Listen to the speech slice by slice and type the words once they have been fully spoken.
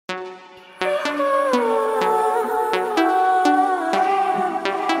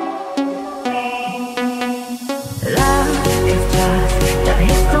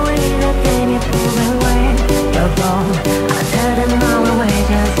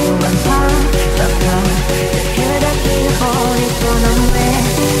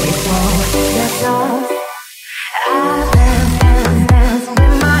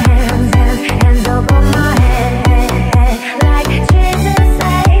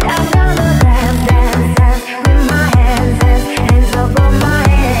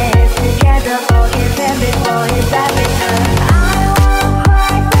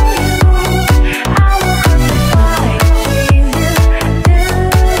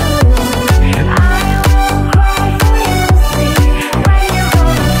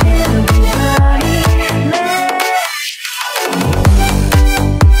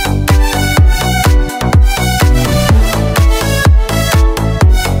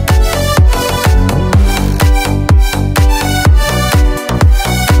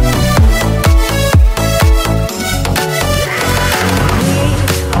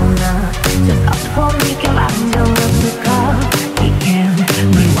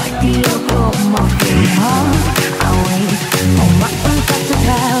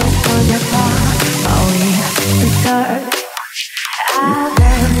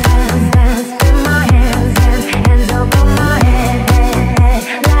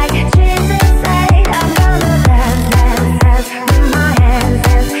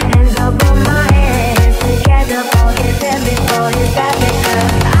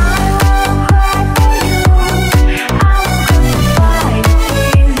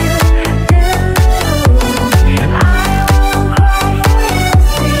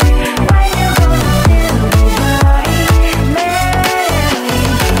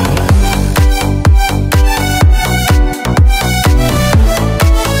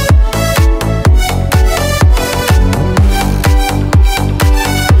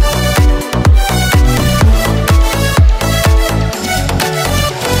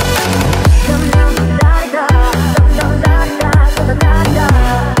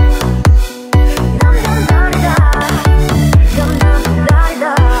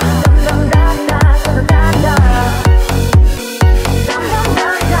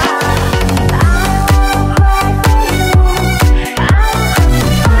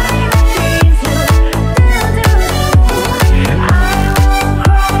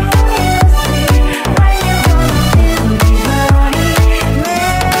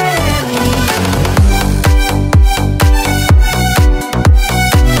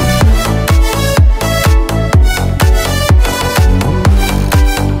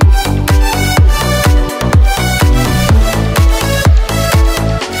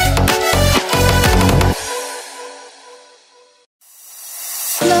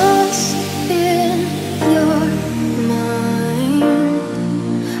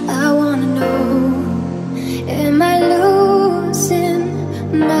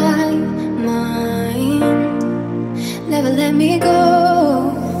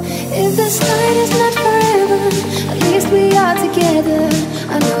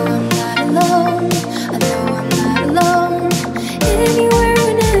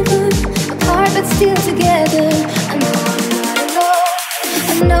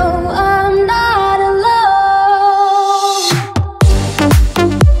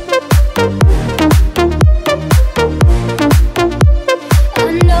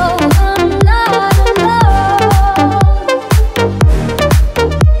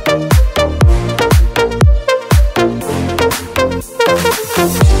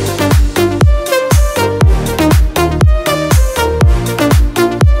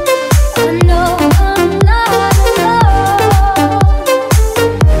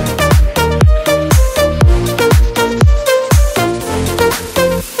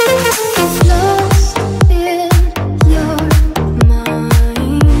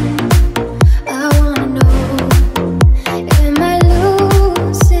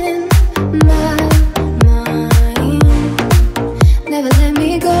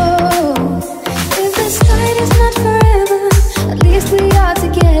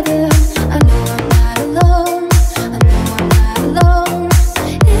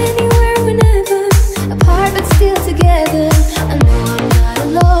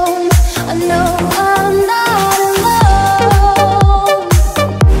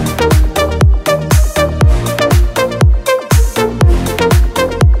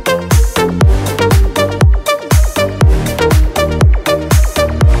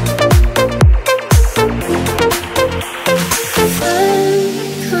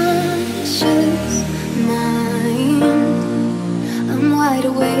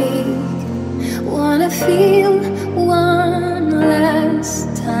feel one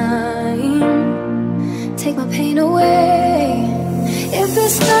last time. Take my pain away. If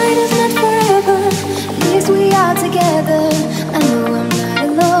this night is not forever, at least we are together. I know I'm not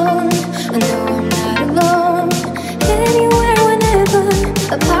alone. I know I'm not alone. Anywhere, whenever,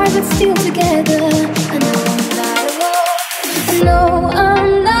 apart but still together. I know I'm not alone. I know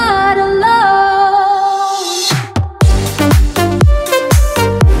I'm not alone.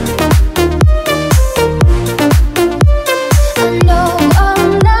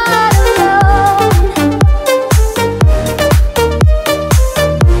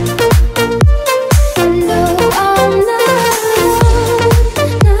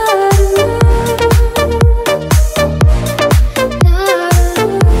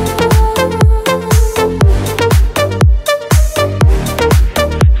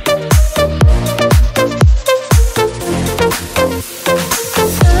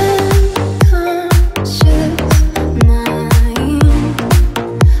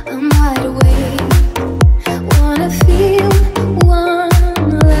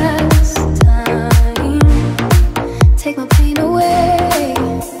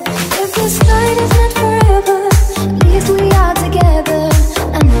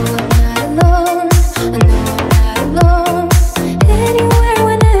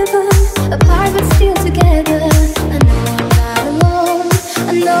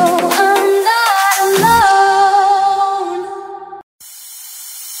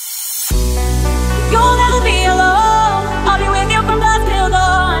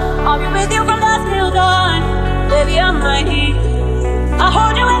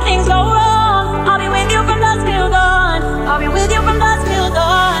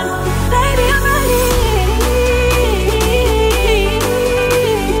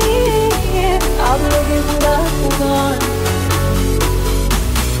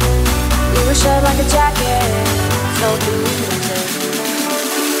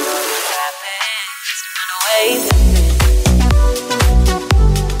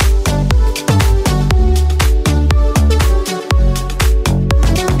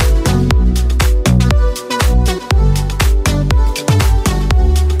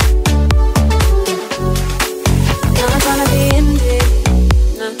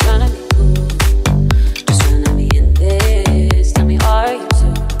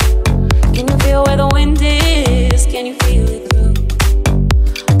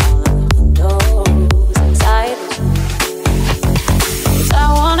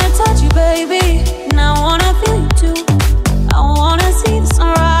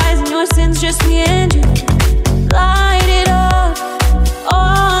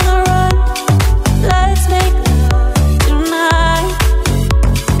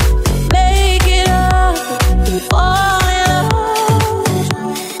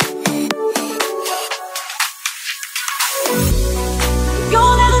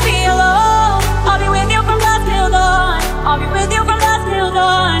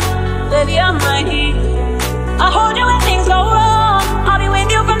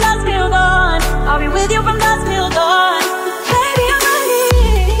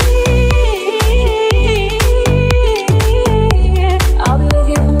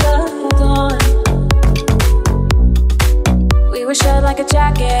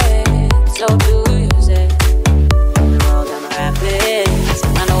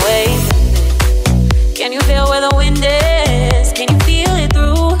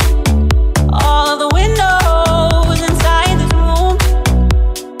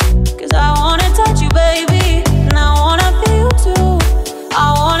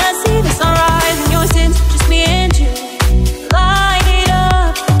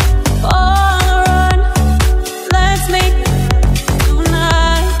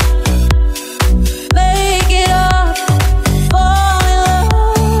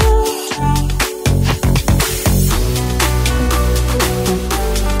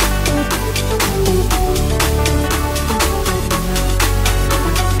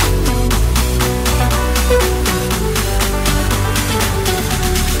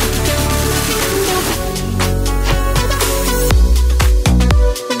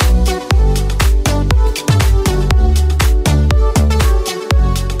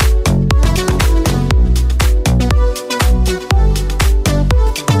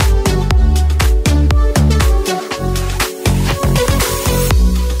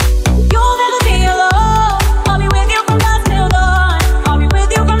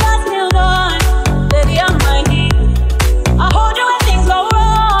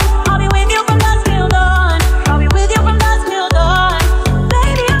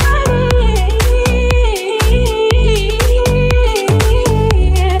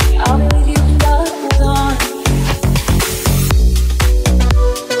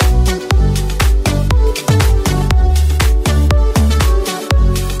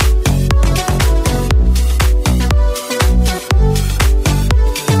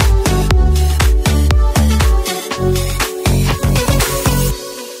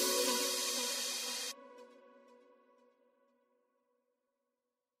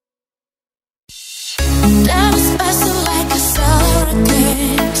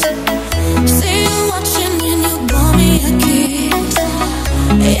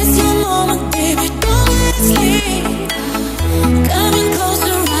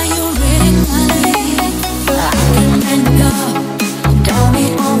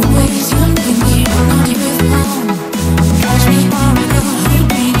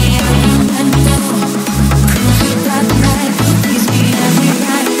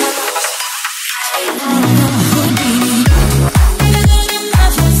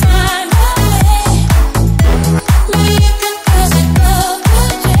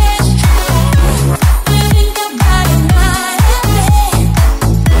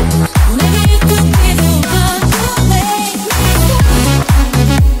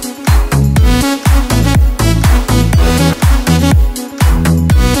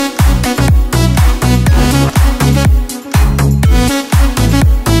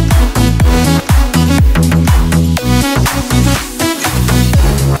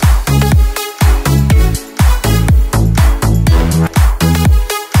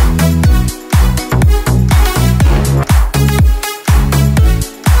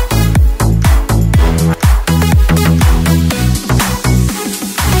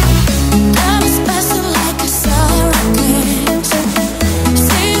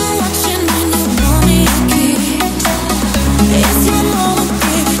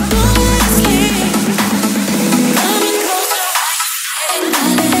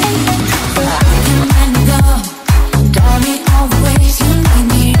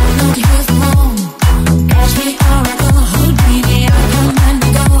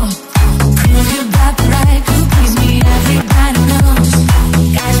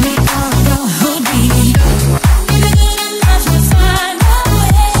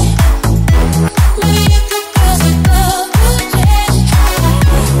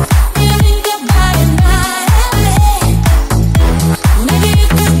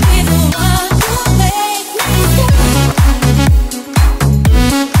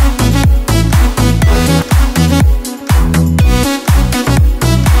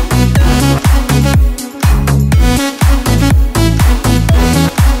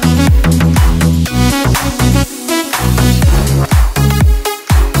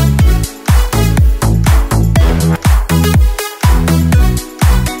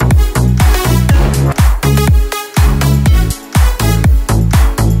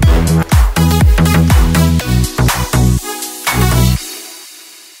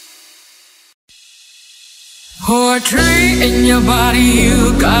 Poetry in your body,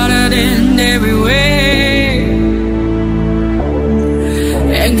 you got it in every way.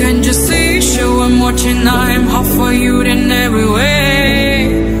 And can't you see, show I'm watching, I'm hot for you in every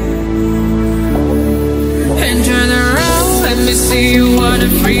way. And turn around, let me see you, wanna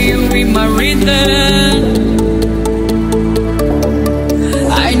free you, read my rhythm.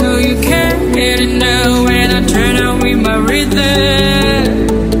 I know you can't get it now, when I turn out, read my rhythm.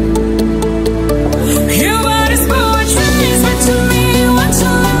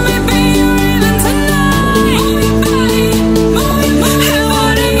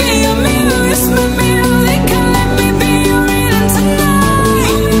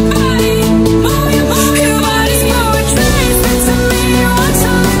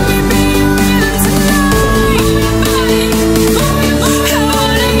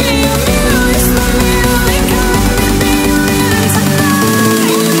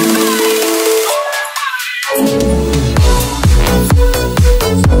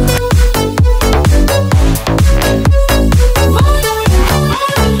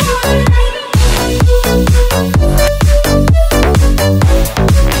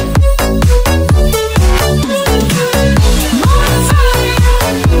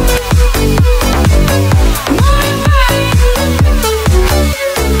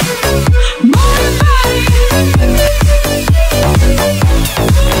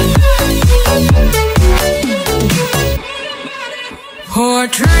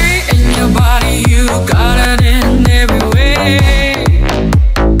 Poetry in your body, you got it in every way.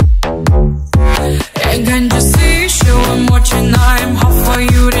 And can't you see, show I'm watching, I'm hot for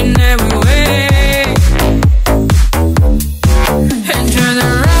you in every way. And turn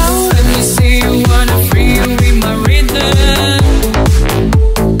around, let me see you, wanna free you, read my rhythm.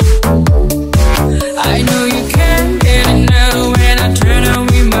 I know you can't get it now, when I turn out,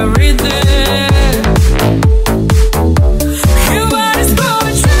 read my rhythm.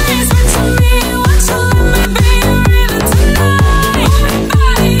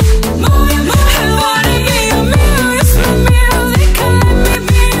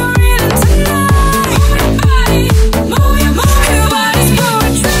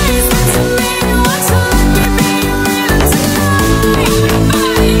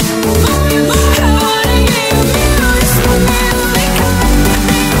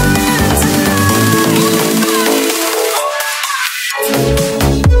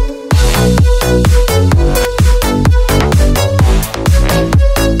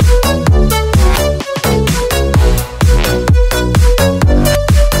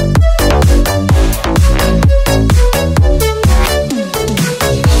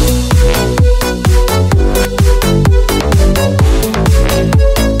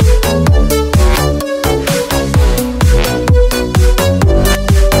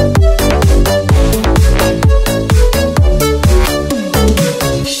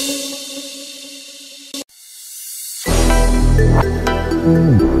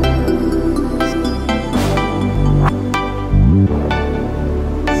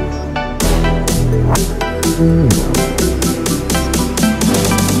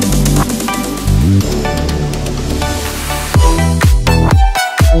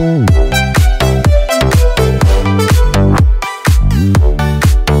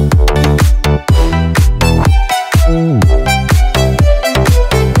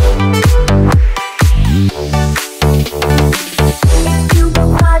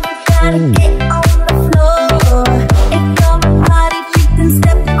 You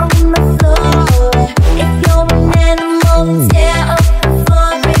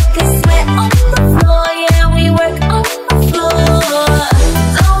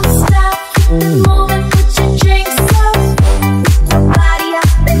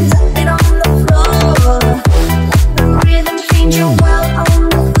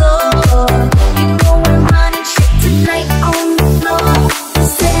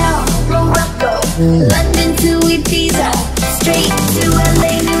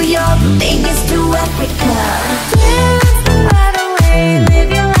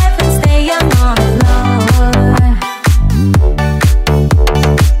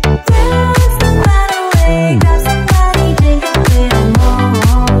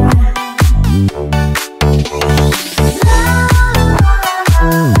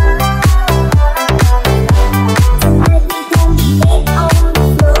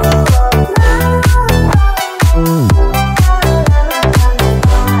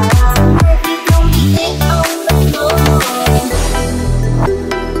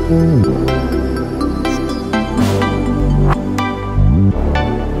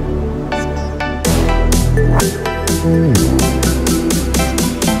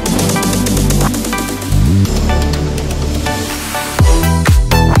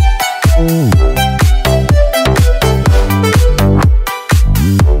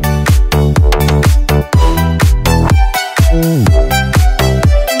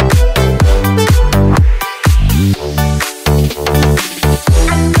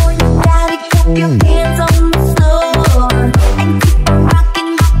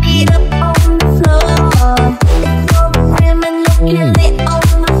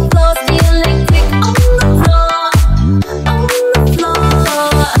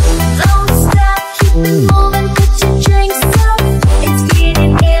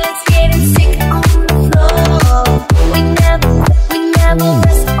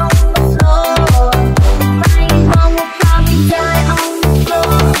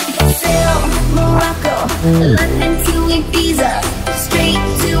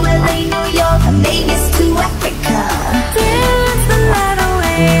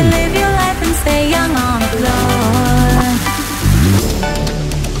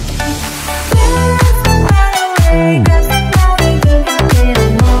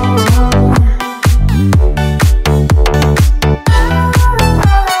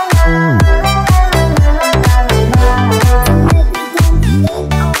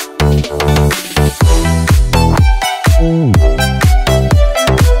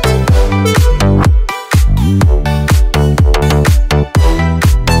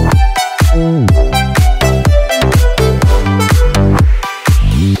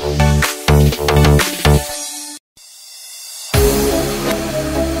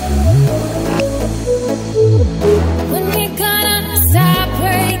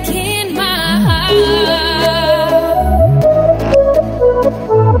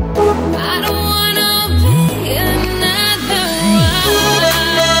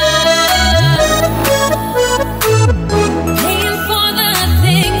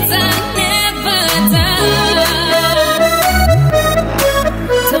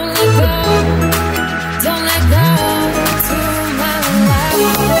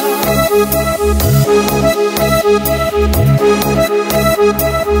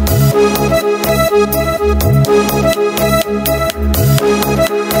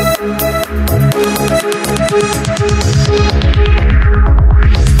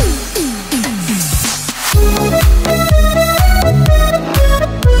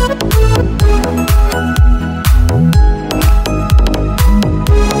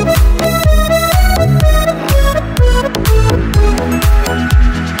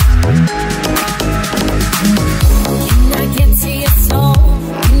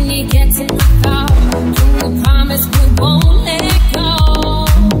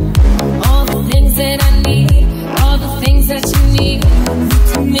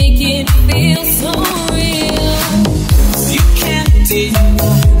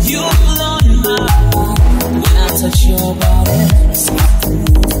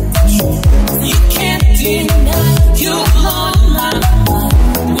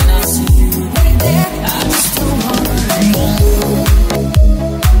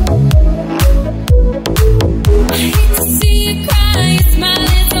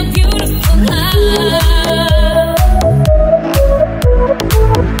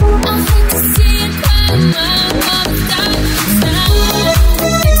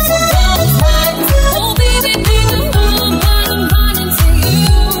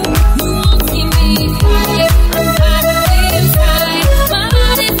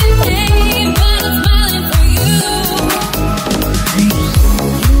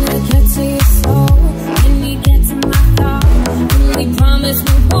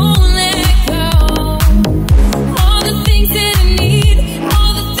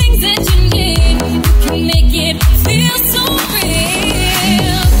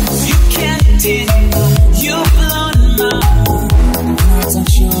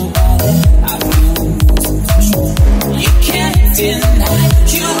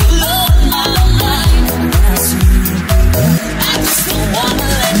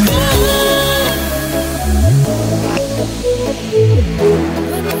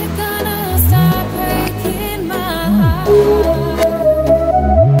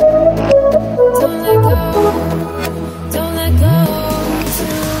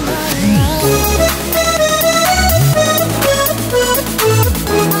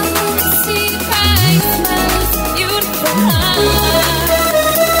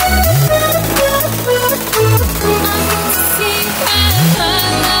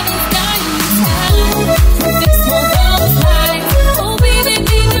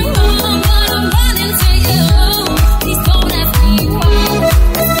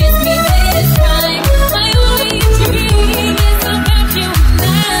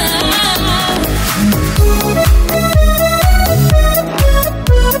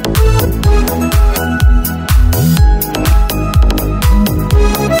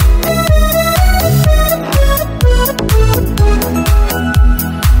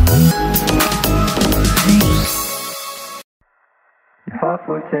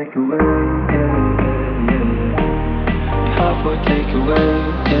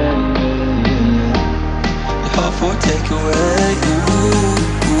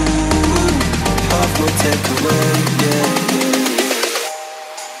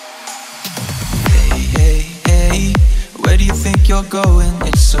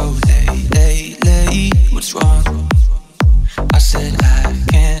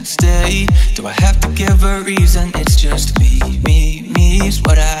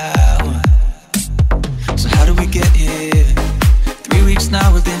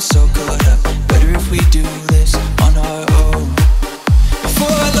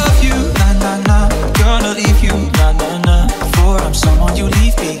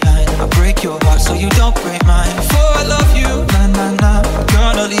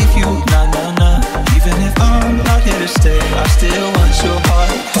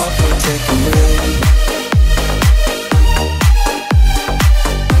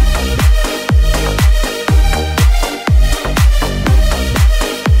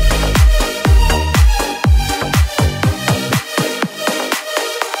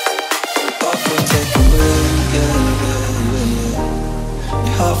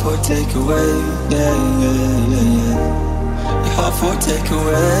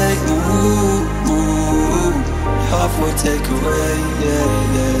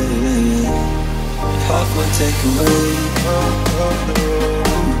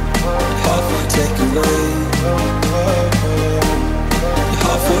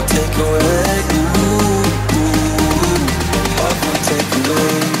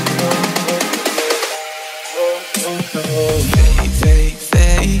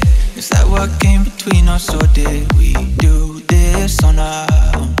Is that what came between us, or did we do this on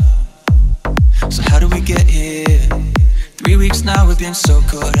now. So how do we get here? 3 weeks now, we've been so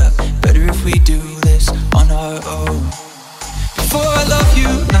caught up. Better if we do this on our own. Before I love you,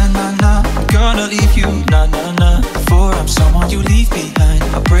 nah, nah, nah, I'm gonna leave you, nah, nah, nah. Before I'm someone you leave behind,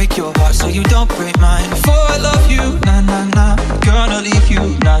 I'll break your heart so you don't break mine. Before I love you, nah, nah, nah, I'm gonna leave you,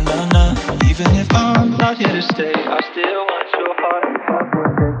 nah, nah, nah. Even if I'm not here to stay, I still want your heart.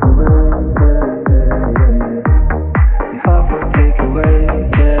 Your heart will take away,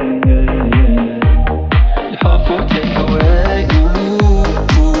 yeah, yeah, yeah. Your heart will take away, ooh,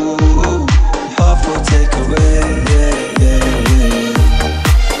 ooh. Your heart will take away, yeah, yeah, yeah.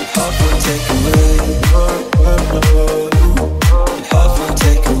 Your heart will take away, oh, oh, oh. Your heart will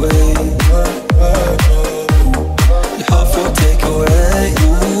take away, oh, oh, oh. Your heart will take away,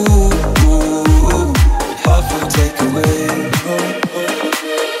 ooh, ooh. Your heart will take away, oh, oh, oh.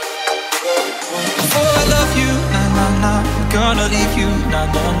 Before I love you, nah, nah, nah, I'm gonna leave you, nah,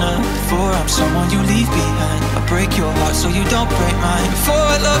 nah, nah. Before I'm someone you leave behind, I'll break your heart so you don't break mine. Before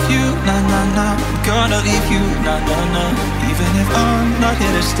I love you, nah, nah, nah, I'm gonna leave you, nah, nah, nah. Even if I'm not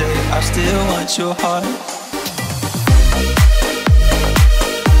here to stay, I still want your heart.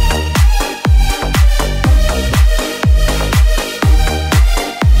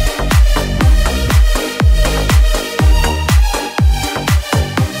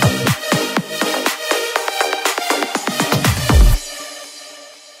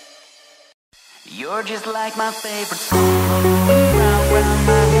 You're just like my favorite song, going round, round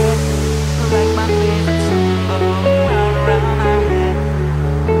my head. Like my favorite song, going round, round my head.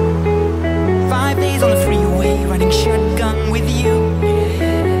 5 days on the freeway, riding shotgun with you.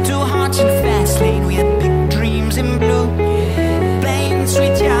 2 hearts in the fast lane, we had big dreams in blue. Playing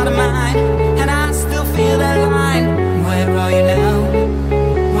sweet child of mine, and I still feel that line. Where are you now?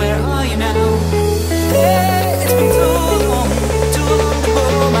 Where are you now? Hey, it's been too long ago,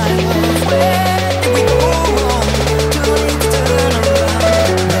 my love. Where we go wrong, too late to turn around.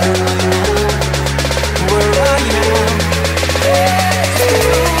 Where are you now?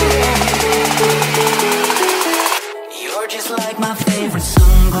 You're just like my favorite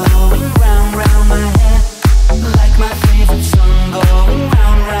song, going round, round my head. Like my favorite song, going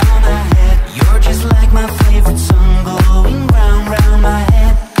round, round my head. You're just like my favorite song, going round, round my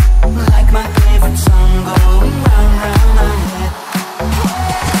head. Like my favorite song, going round, round my head.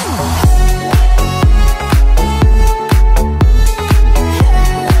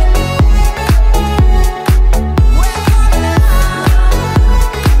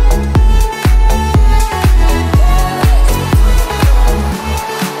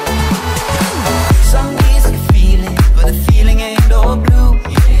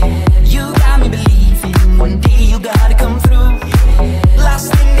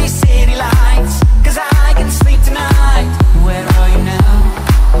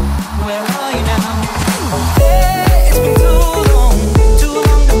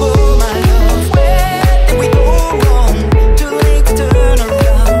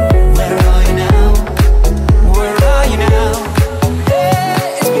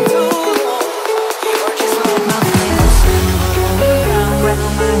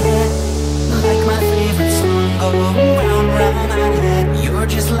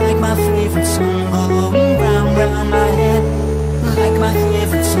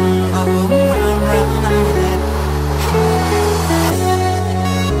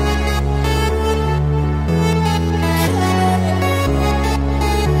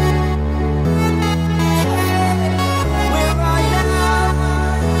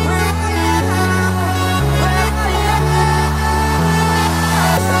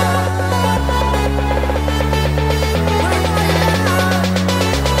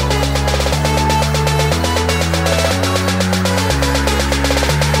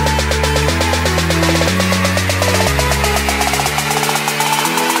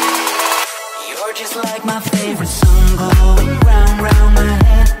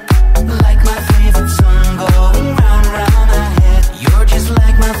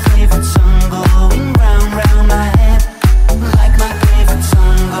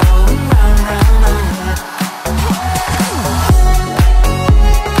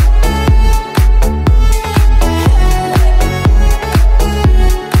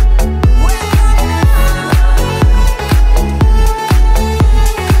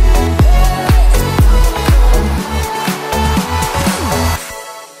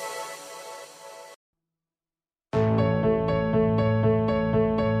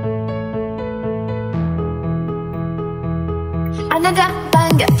 Another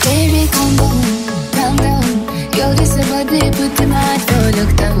banger, baby, come boom. calm down. You're just a body, put your mind for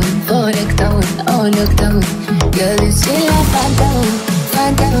lockdown, oh lockdown. Girl, you still a find out.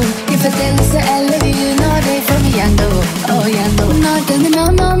 If I tell you say I love you, you know they from Yando, oh Yando. No,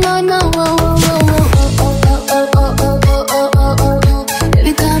 no, oh,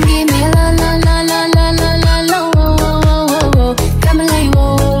 baby, come give me la la la la la la la la, oh. Come like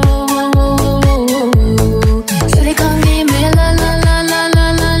so they come give me la la la la la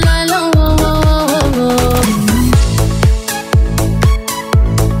la la la,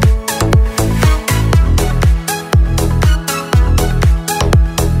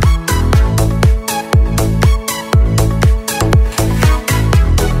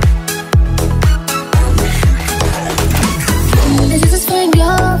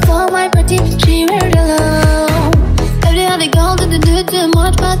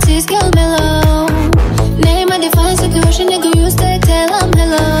 parties go mellow. Name my divine situation, nigga, you stay, tell I'm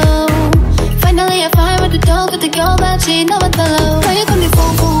hello. Finally I find what to talk with the girl, but she know what follow. Why you come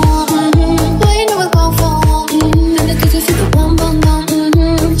before, why you know what go for, and I could just feel the bum,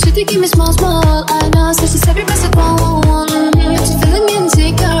 she did give me small, I know, so she's every best at one, but she's feeling me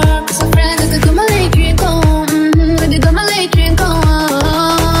insecure, cause her friend is the good my late drink on, when they got my late drink on.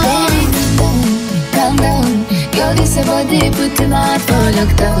 Baby, calm down, girl, this a body, put your mind for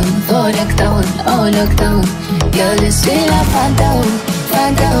lockdown, oh lockdown. Girl, you still a find out.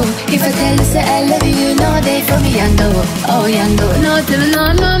 If I tell you say I love you, you know they from Yando, oh Yando. No,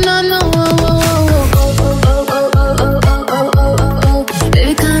 no, oh.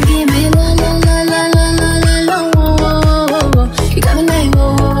 Baby, come give me la la la la la la la la, oh. You got me like, oh.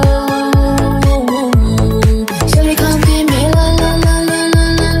 Surely come give me la la la la la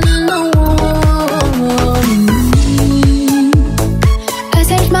la la la, oh. I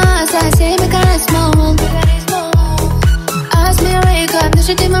search my eyes, I say make her small. Ask me wake up, now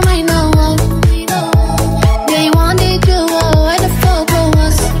she take my mind now. They wanted to, where the fuck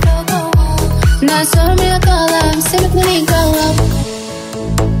was? Now sorry me a call, I'm still with me go up.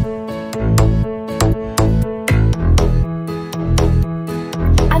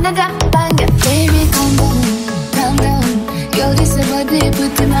 Another banger, baby, calm down. You're just a body,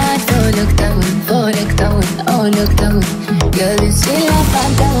 put your mind for lockdown, oh lockdown. Girl, you still a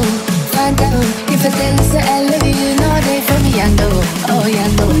find out. If I tell you say I love you, you know they from Yando, oh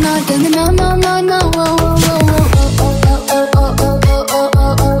Yando. No, oh.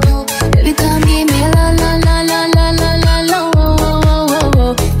 Baby, come give me la la la la la la la la,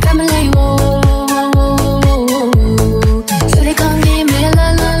 oh. Come like, oh. So they come give me la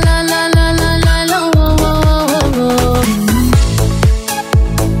la la la la la la la, oh.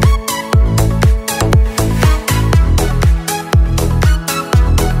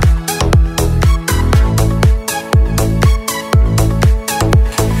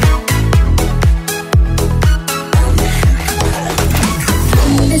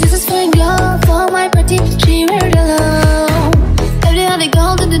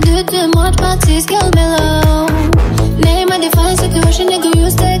 Parties go mellow. Name my divine situation, nigga, you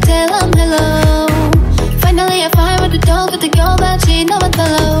stay, tell I'm hello. Finally I find what to talk with the girl, but she know what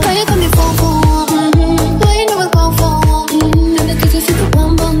follow. Why you come before, why you know what go for, and I could just feel the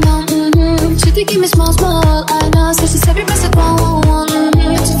bum, she did give me small, I know, so she's every best at one,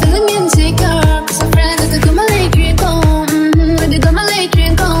 but she's feeling me insecure, cause her friend is the good my late drink on, when they got my late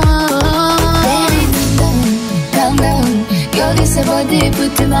drink on. Baby, calm down. Girl, this a body,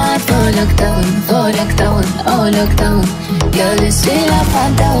 put your mind for lockdown, oh lockdown. Girl, you still a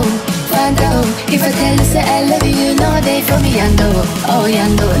find out. If I tell you say I love you, you know they from Yando, oh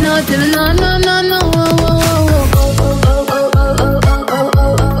Yando. No,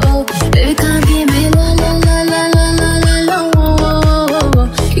 oh. Baby, come give me la la la la la la la la, oh.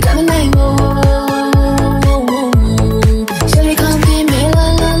 You got me like, oh. Surely come give me la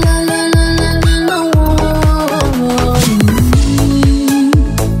la la la la la la la, oh.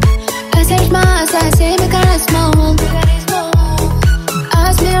 I search my eyes, I say make her small.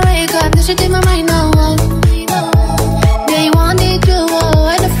 Ask me wake up, now she take my mind now. They wanted to,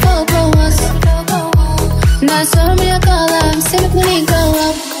 where the fuck was? Now sorry me a call, I'm still with me go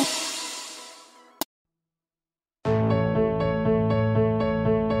up.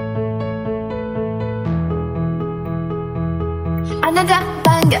 Another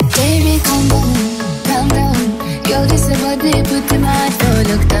banger, baby, calm down. You're just a body, put your mind for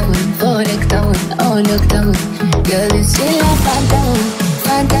lockdown, oh lockdown. Girl, you still a find out.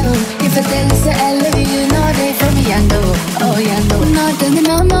 If I tell you say I love you, you know they from Yando, oh Yando. No,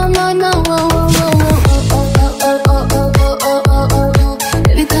 oh.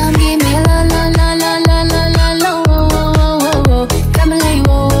 Baby, come give me la la la la la la la la, oh. Come like,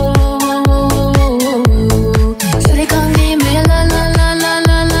 oh.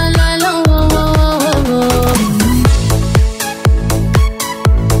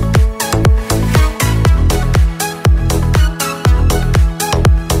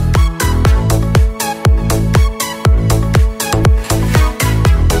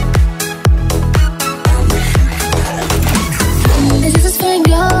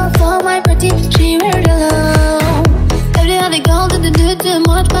 party, she weird alone. Every other girl didn't do too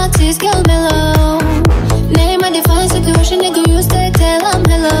much, but she's girl below. Name and define situation, nigga, you stay, tell I'm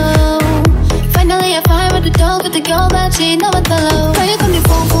hello. Finally I find what to talk with the girl, but she never follow. Why you come to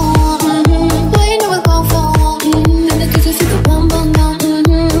phone phone? Why you never go phone? And the kids will feel the bum bum bum.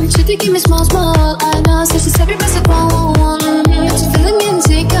 She did give me small small, I know, so she's every person wrong. She's feeling me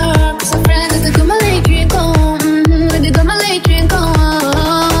insecure, cause her friend is the good my late drink on. When they got my late drink on.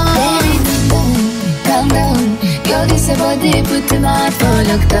 Baby, calm down. Girl, this a body put in my for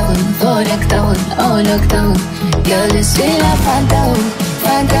lockdown, oh lockdown. Girl, this feel I find out.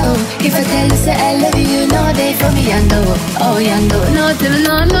 If I tell you say I love you, you know they for me young though, oh young though. No, tell me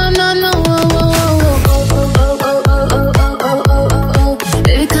no, oh.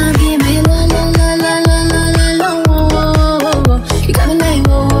 Baby, come give me la. You got me like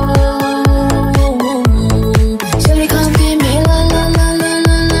Shawty, come give me la.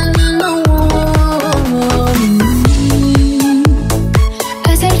 I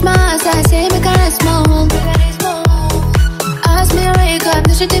search my eyes, I say my car is small. Ask me to wake up,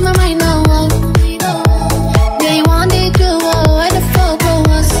 now she take my mind now. They wanted to, where the fuck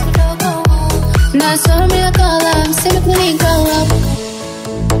was? Now sorry me a call, I'm say me clean go up.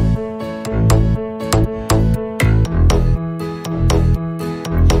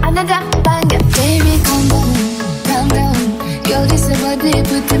 Another banger. Baby, calm down. Girl, this is what they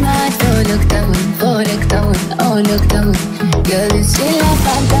put in my heart. Oh lockdown. Girl, this feel I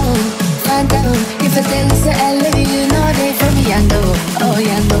find out. If I tell you say I love you, you know they for me young though, oh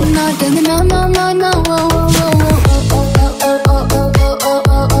young though. No, tell me no, oh.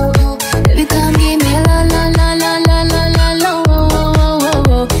 Baby, come give me la.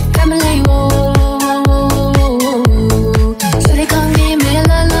 Come like so they come give me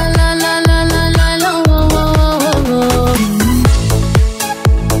la.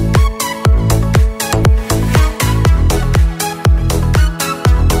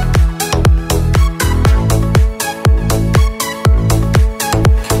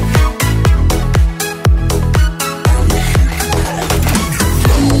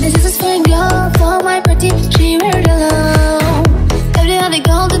 This is fine girl for my party, she weird alone. Every other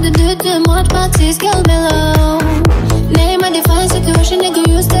girl didn't do too much, but she's girl below. Name and define situation, nigga,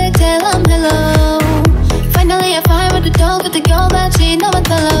 you stay, tell I'm hello. Finally I find what to talk with the girl, but she never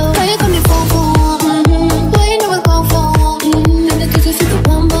follow. Why you come to phone? Why you never go phone? And the kids will feel the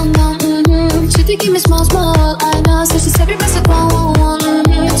bum bum. She did give me small, I know, so she's every person wrong.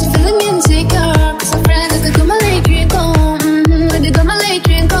 She's feeling me insecure, cause her friend is the good my late drink on. When they got my late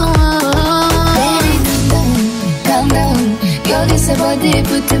drink on. Baby, calm down. Girl, this a body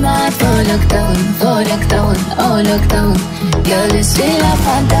put in my heart for lockdown, oh lockdown. Girl, this feel I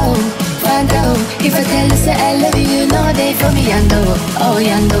find out. If I tell you say I love you, you know they for me young though, oh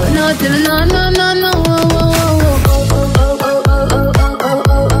young though. No, tell me no,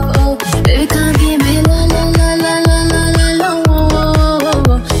 oh. Baby, come give me la.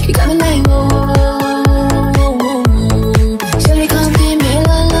 You got me like Shawty, come give me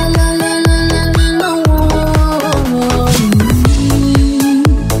la.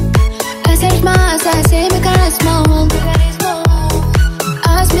 I search my eyes, I say my car is small.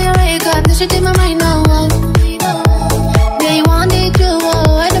 Ask me to wake up, now she take my mind now. They wanted to,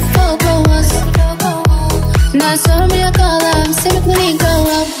 where the fuck was? Now sorry me a call, I'm say me clean go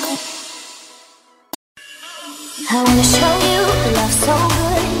up. I wanna show you love so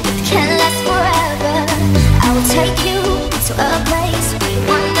good, it can last forever. I will take you to a place we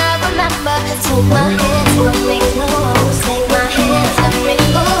wanna remember. Take my hand, hold me close. Take my hand, let me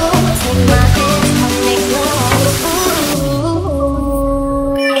go. Take my hand, hold me close.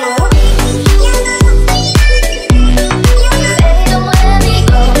 Baby, don't let me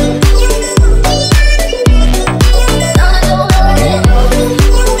go. No, I don't wanna go.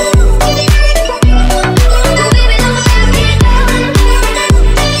 Baby, don't let me go.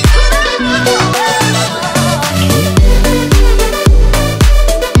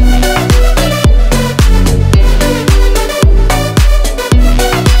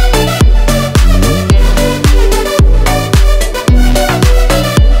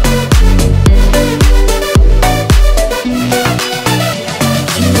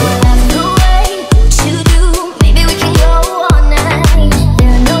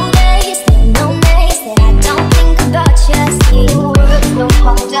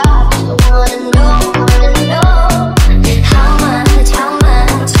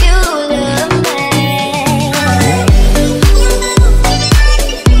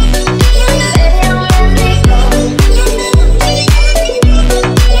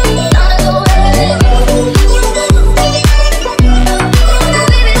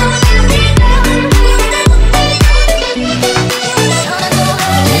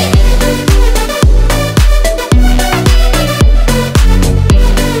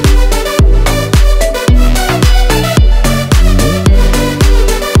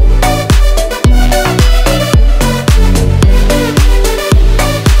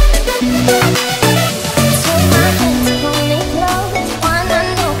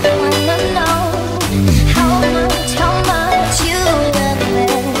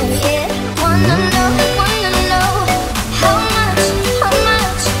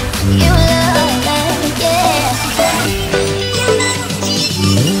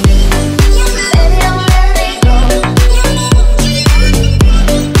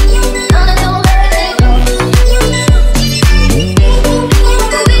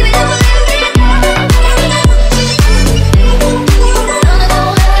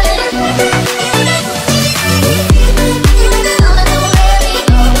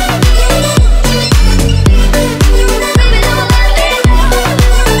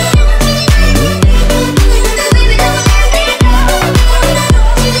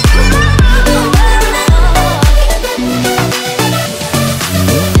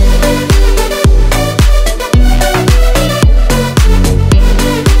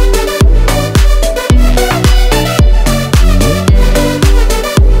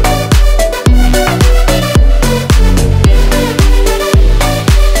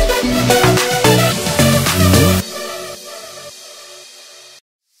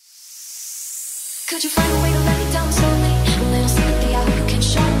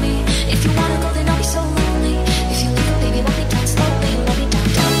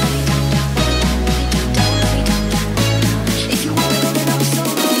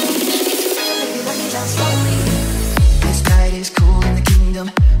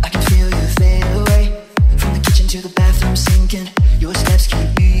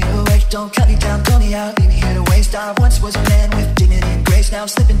 don't cut me down, throw me out, leave me here to waste. I once was a man with dignity and grace. Now I'm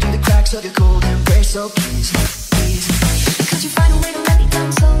slipping through the cracks of your cold embrace. So please, please, could you find a way to let me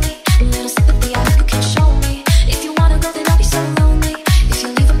down slowly? A little sympathy, I hope you can show me. If you wanna go, then I'll be so lonely. If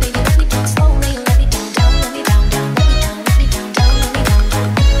you're leaving, baby, let me down slowly. Let me down, down, let me down, down, let me down, let me down, down, let me down, down,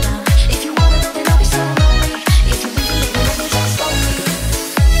 down. If you wanna go, then I'll be so lonely. If you're leaving, baby, let me down slowly.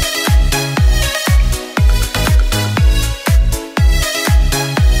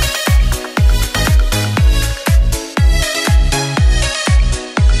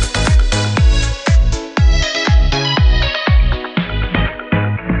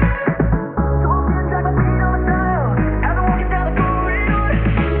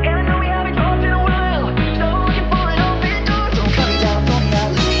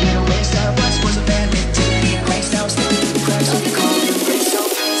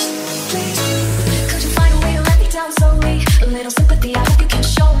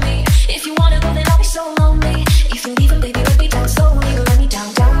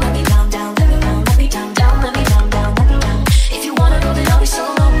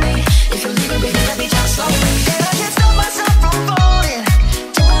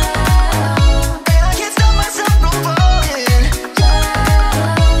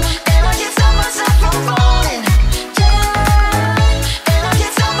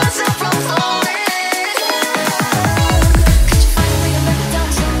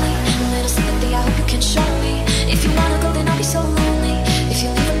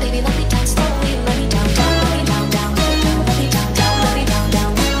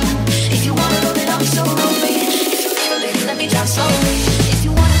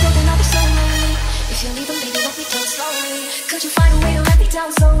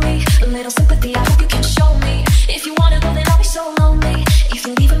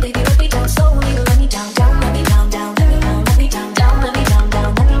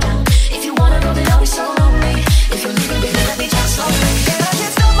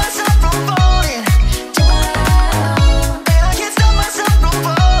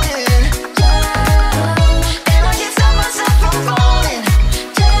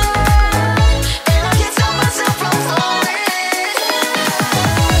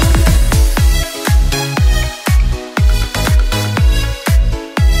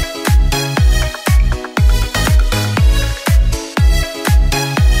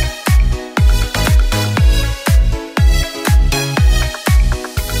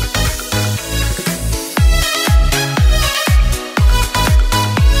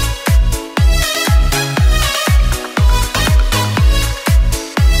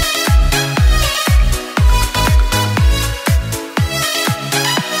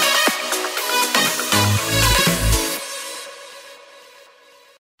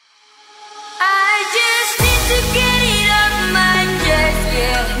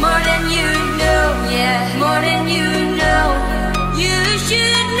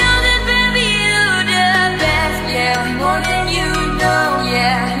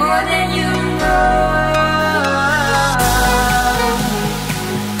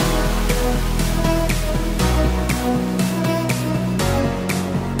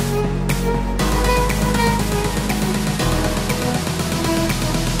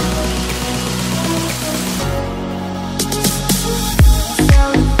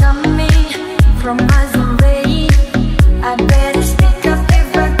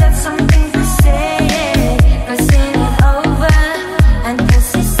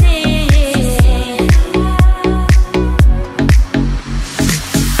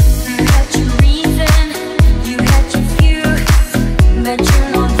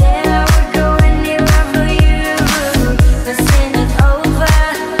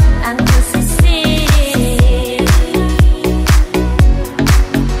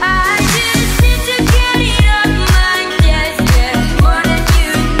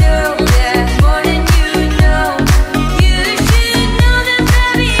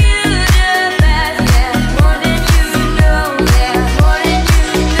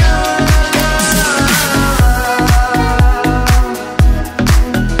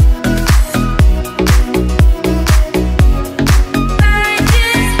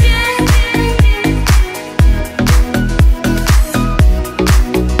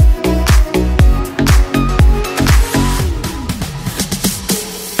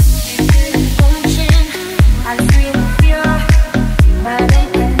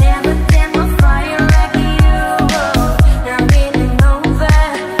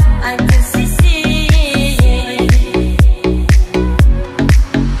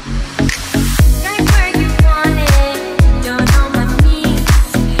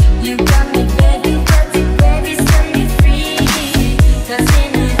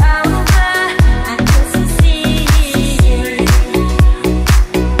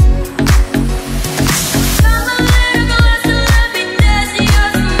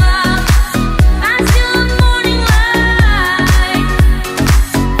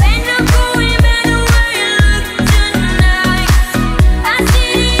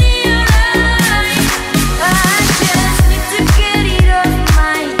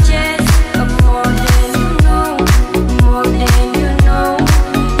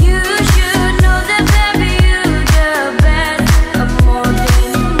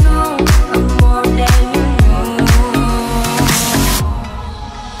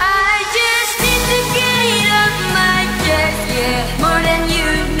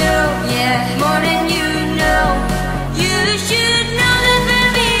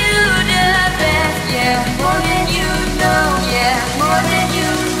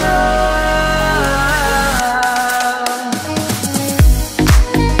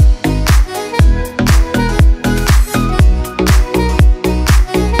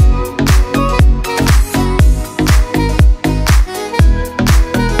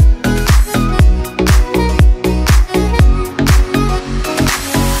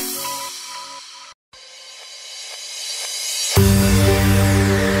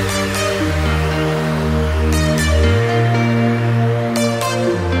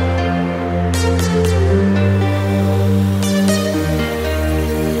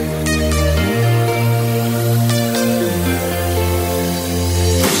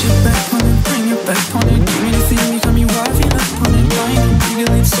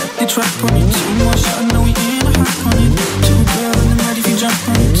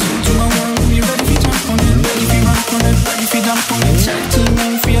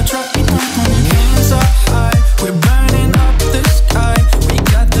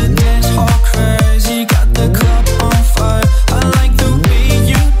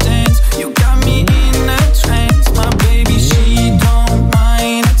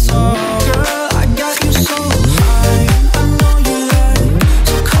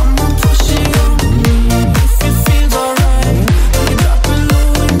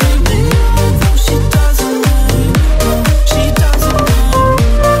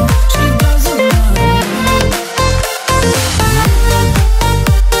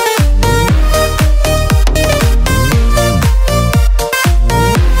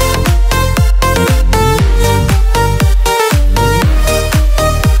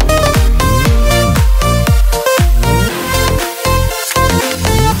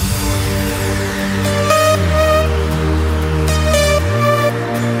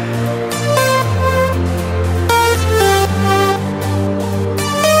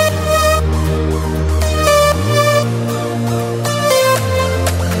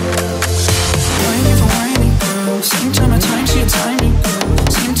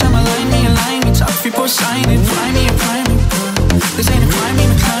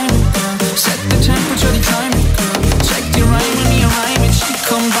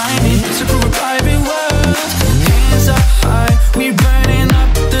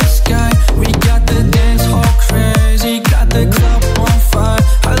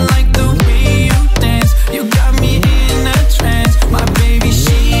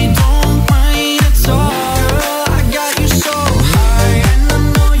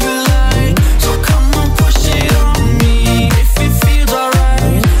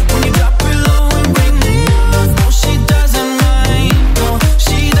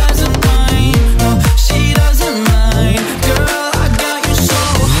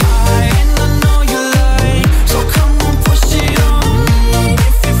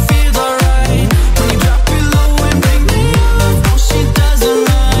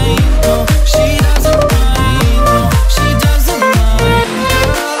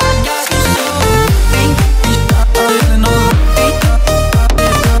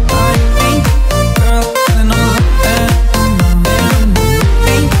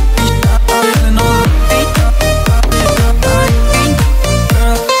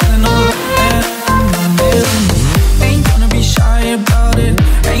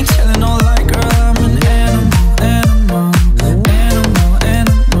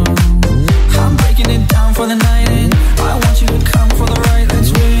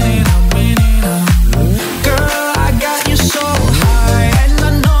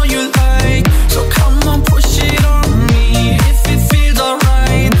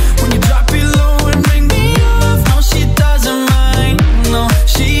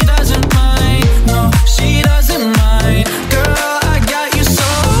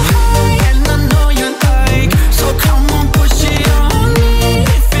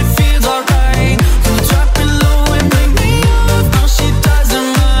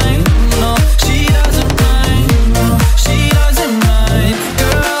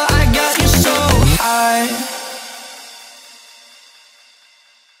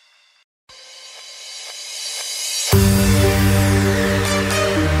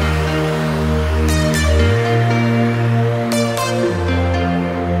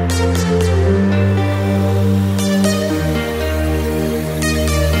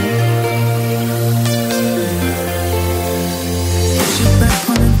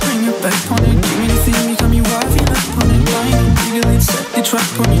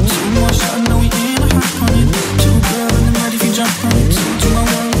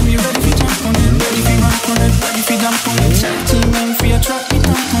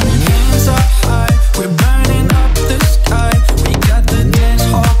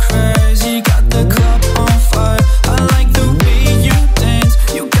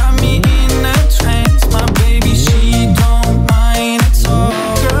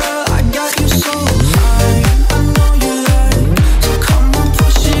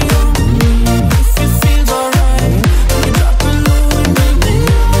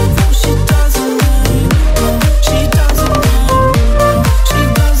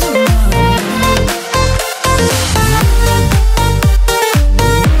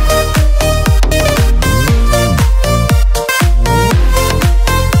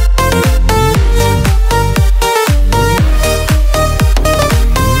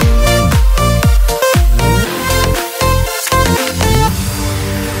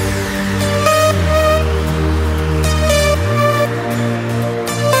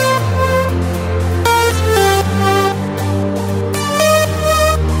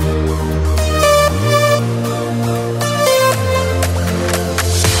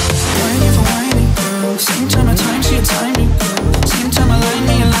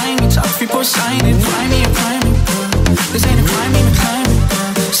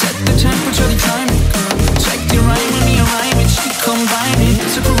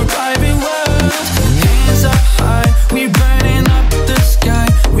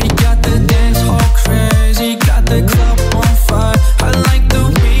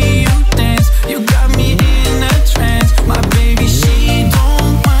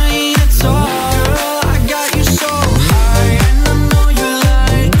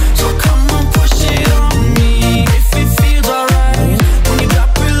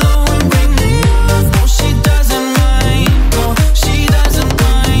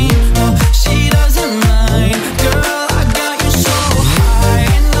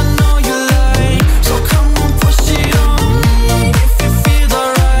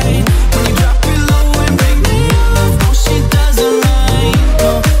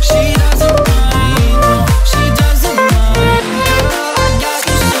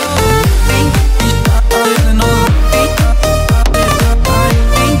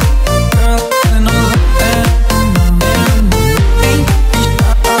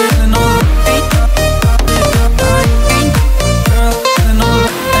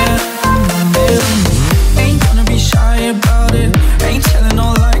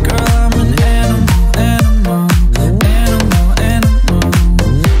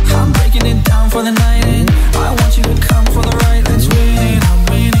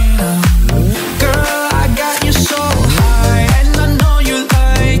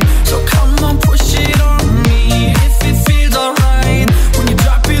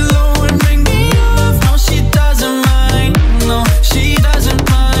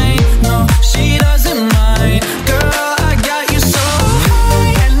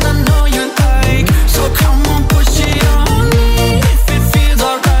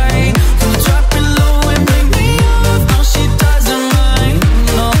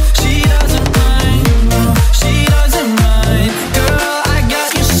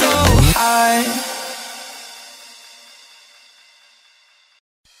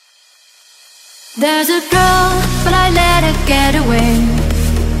 There's a girl, but I let her get away.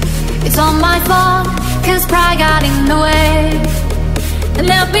 It's all my fault, cause pride got in the way. And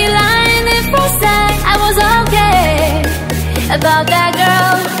they'll be lying if I say I was okay about that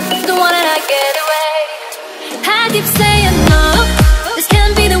girl, the one that I get away. I keep saying no, this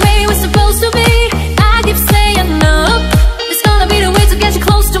can't be the way it was supposed to be. I keep saying no, it's gonna be the way to get you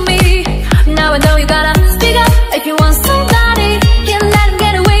close to me. Now I know you gotta speak up if you want somebody. Can't let him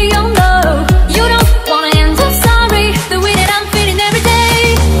get away, oh no. You don't wanna end up sorry, the way that I'm feeling every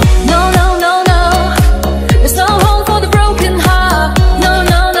day. No, no, no, no, there's no home for the broken heart. No,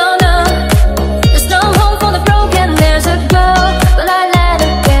 no, no, no, there's no home for the broken. There's a girl, but I let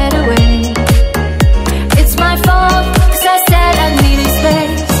her get away. It's my fault, cause I said I needed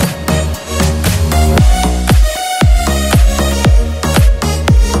space.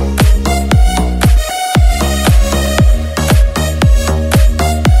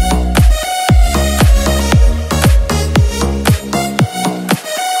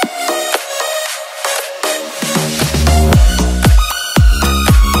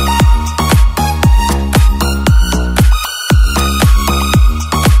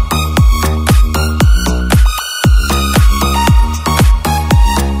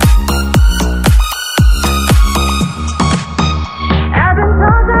 I've been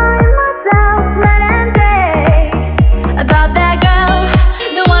torturing myself night and day about that girl,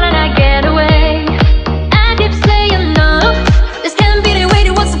 the one that I get away. I keep saying no, this can't be the way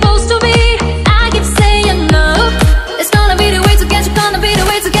that was supposed to be. I keep saying no, it's gonna be the way to get you, gonna be the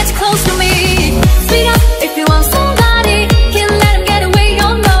way to get you close to me. Speak up if you want somebody, can't let him get away,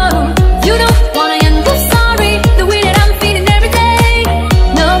 oh no. You don't wanna end up sorry, the way that I'm feeling every day.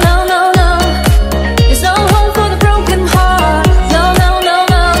 No, no, no, no, there's no home for the broken heart. No, no, no,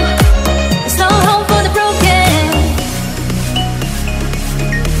 no, there's no home for the broken.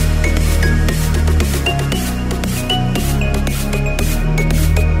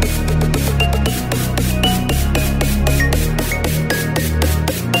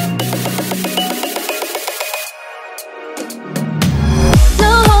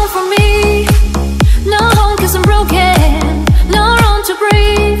 No home for me, no home cause I'm broken. No room to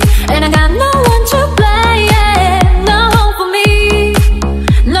breathe, and I got no one to blame. No home for me,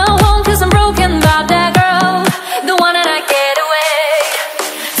 no home cause I'm broken about that girl, the one that I get away.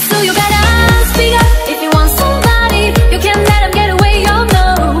 So you gotta speak up if you want somebody. You can't let him get away, oh no.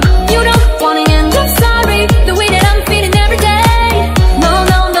 You don't wanna end up sorry, the way that I'm feeling every day. No,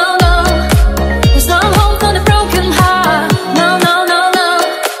 no, no, no, there's no home for the broken heart. No, no, no, no,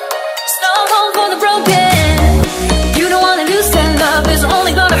 there's no home for the broken. You don't wanna lose that love, it's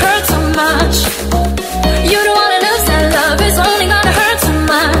only gonna hurt so much. You don't wanna lose that love, it's only gonna hurt so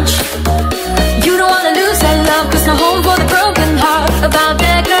much. You don't wanna lose that love, cause no home for the broken heart about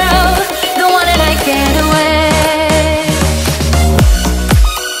that girl, the one that I get away.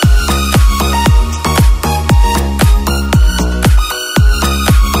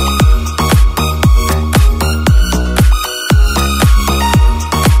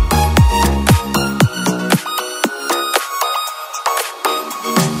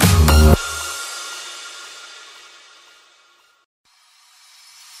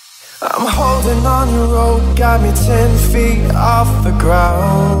 I'm holding on your rope, got me 10 feet off the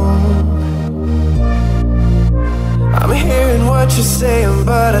ground. I'm hearing what you're saying,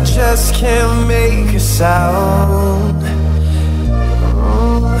 but I just can't make a sound.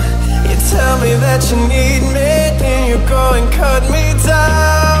 You tell me that you need me, then you go and cut me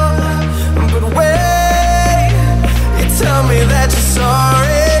down. But wait, you tell me that you're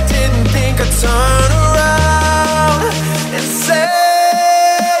sorry, didn't think I'd turn around and say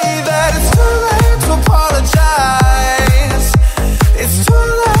that it's too late to apologize. It's too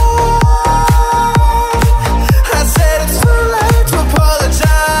late. I said it's too late to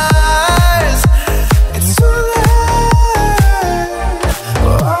apologize. It's too late.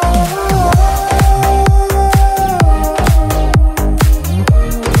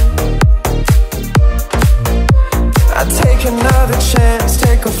 I take another chance,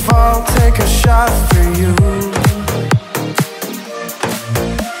 take a fall, take a shot for you.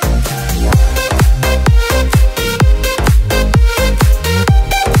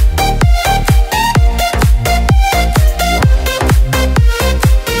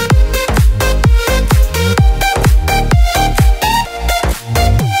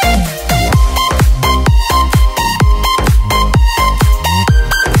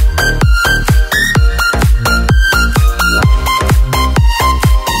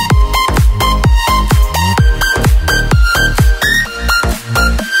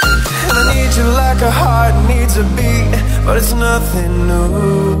 But it's nothing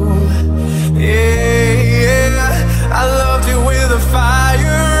new. yeah. I loved you with a fire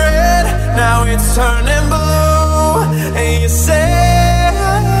red, now it's turning blue. And you say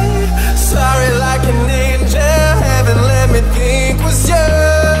sorry like an angel, heaven let me think was you.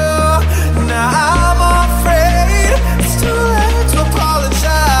 Now I'm afraid it's too late to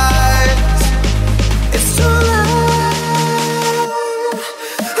apologize. It's too late.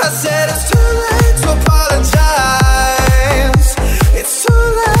 I said it's too late to apologize. It's too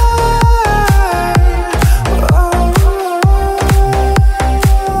late.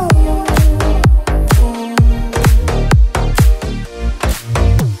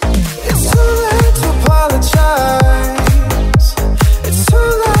 It's too late to apologize. It's too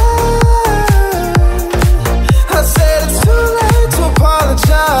late. I said it's too late to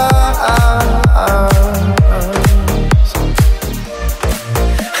apologize.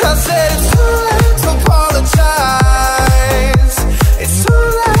 I said it's too late to apologize. It's too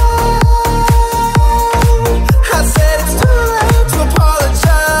late. I said it's too late to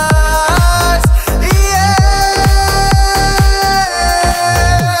apologize. Yeah.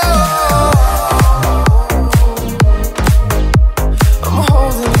 I'm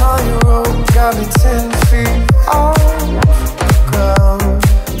holding on your rope, got me 10 feet off the ground.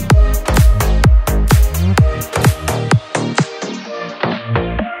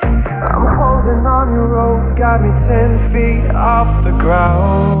 I'm holding on your rope, got me 10 feet off the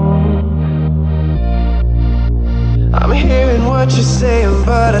ground. I'm hearing what you're saying,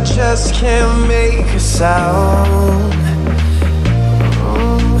 but I just can't make a sound.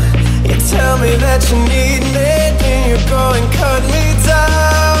 You tell me that you need me, then you go and cut me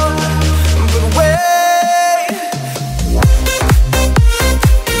down. But wait,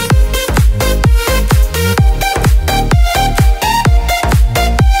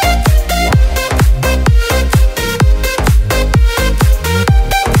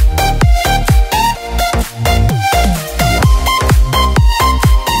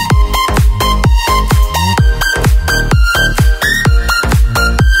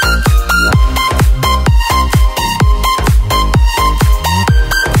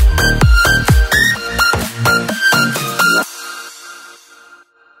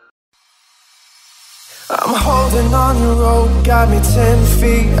 I'm holding on your rope, got me 10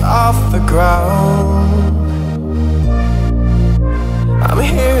 feet off the ground. I'm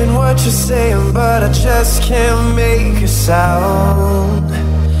hearing what you're saying, but I just can't make a sound.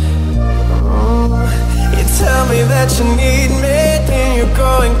 You tell me that you need me, then you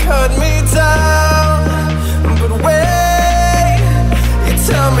go and cut me down. But wait, you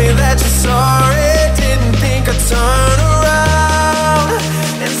tell me that you're sorry, didn't think I'd turn around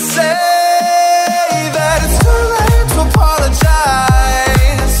and say that it's too late to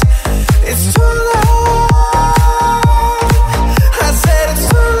apologize. It's too late. I said it's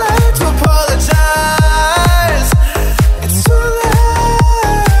too late to apologize. It's too late.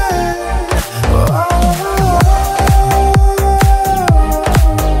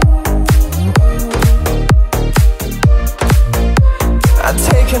 I'd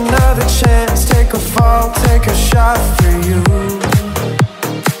take another chance, take a fall, take a shot for you.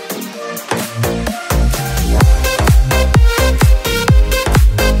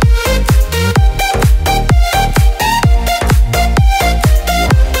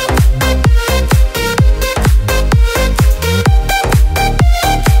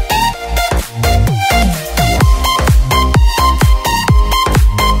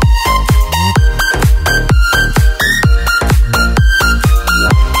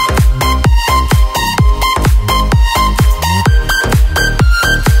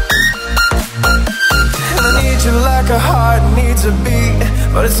 A heart needs a beat,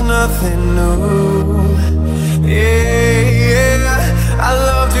 but it's nothing new. Yeah, I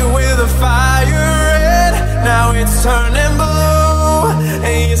loved you with a fire red, now it's turning blue.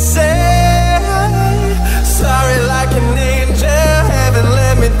 And you say sorry like an angel, heaven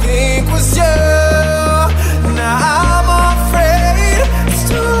let me think was you. Now I'm afraid it's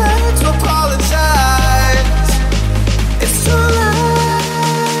too late to apologize. It's too late.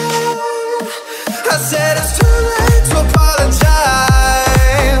 I said it's too late to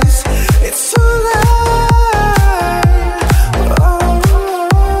apologize. It's too late.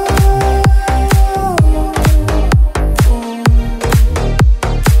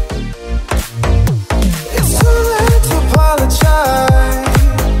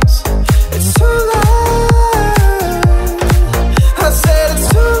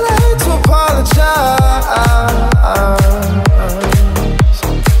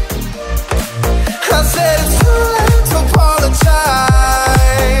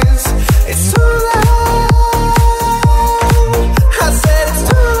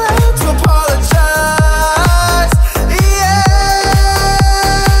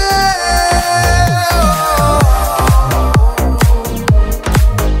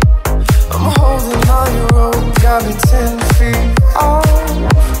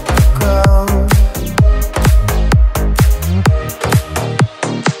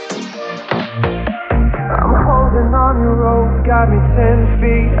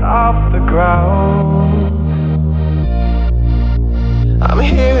 off the ground. I'm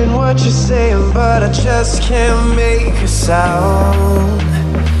hearing what you're saying, but I just can't make a sound.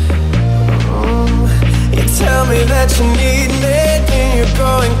 You tell me that you need me, then you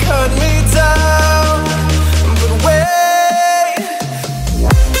go and cut me down. But wait,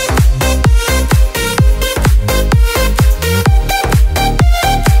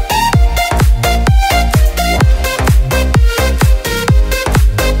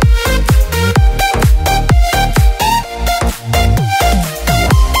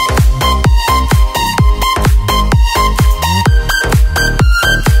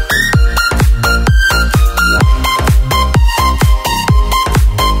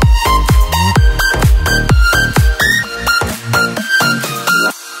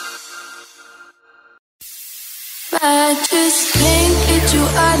 I just can't get you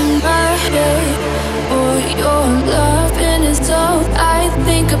out of my head. Boy, your loving is all I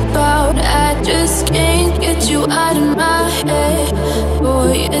think about. I just can't get you out of my head.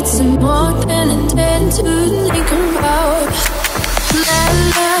 Boy, it's more than I tend to think about. La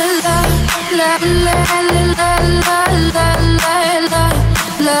la la la la la la la la.